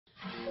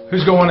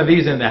Who's got one of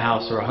these in their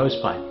house or a hose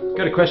pipe?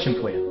 Got a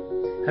question for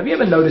you. Have you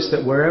ever noticed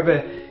that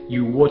wherever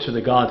you water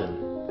the garden,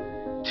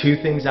 two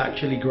things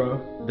actually grow?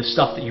 The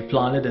stuff that you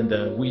planted and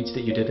the weeds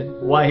that you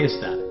didn't? Why is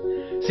that?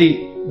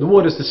 See, the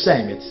water's the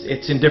same.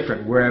 It's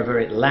indifferent. Wherever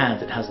it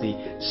lands, it has the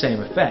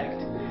same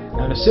effect.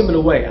 Now, in a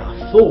similar way, our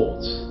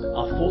thoughts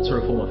are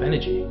a form of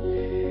energy.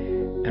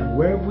 And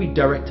wherever we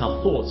direct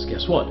our thoughts,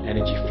 guess what?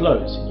 Energy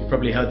flows. You've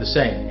probably heard the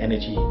saying,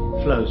 energy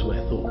flows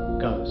where thought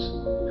goes.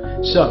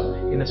 So,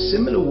 in a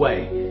similar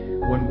way,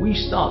 when we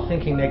start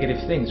thinking negative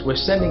things, we're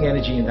sending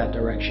energy in that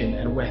direction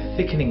and we're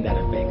thickening that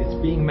effect.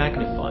 It's being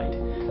magnified.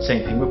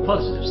 Same thing with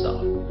positive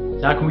stuff.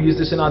 So how can we use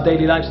this in our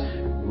daily lives?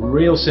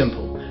 Real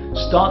simple.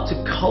 Start to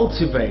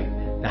cultivate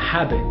the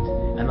habit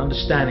and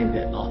understanding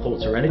that our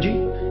thoughts are energy.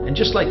 And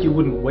just like you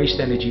wouldn't waste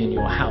energy in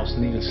your house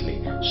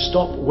needlessly,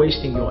 stop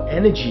wasting your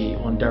energy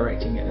on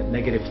directing it at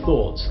negative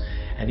thoughts.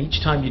 And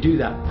each time you do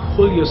that,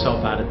 pull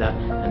yourself out of that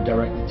and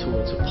direct it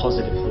towards a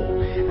positive thought.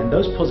 And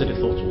those positive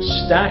thoughts will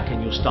stack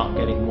and you'll start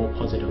getting more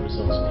positive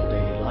results in your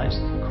daily lives.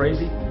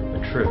 Crazy,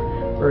 but true.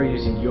 We're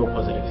using your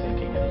positive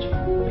thinking energy.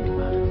 Think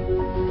about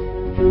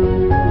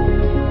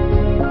it.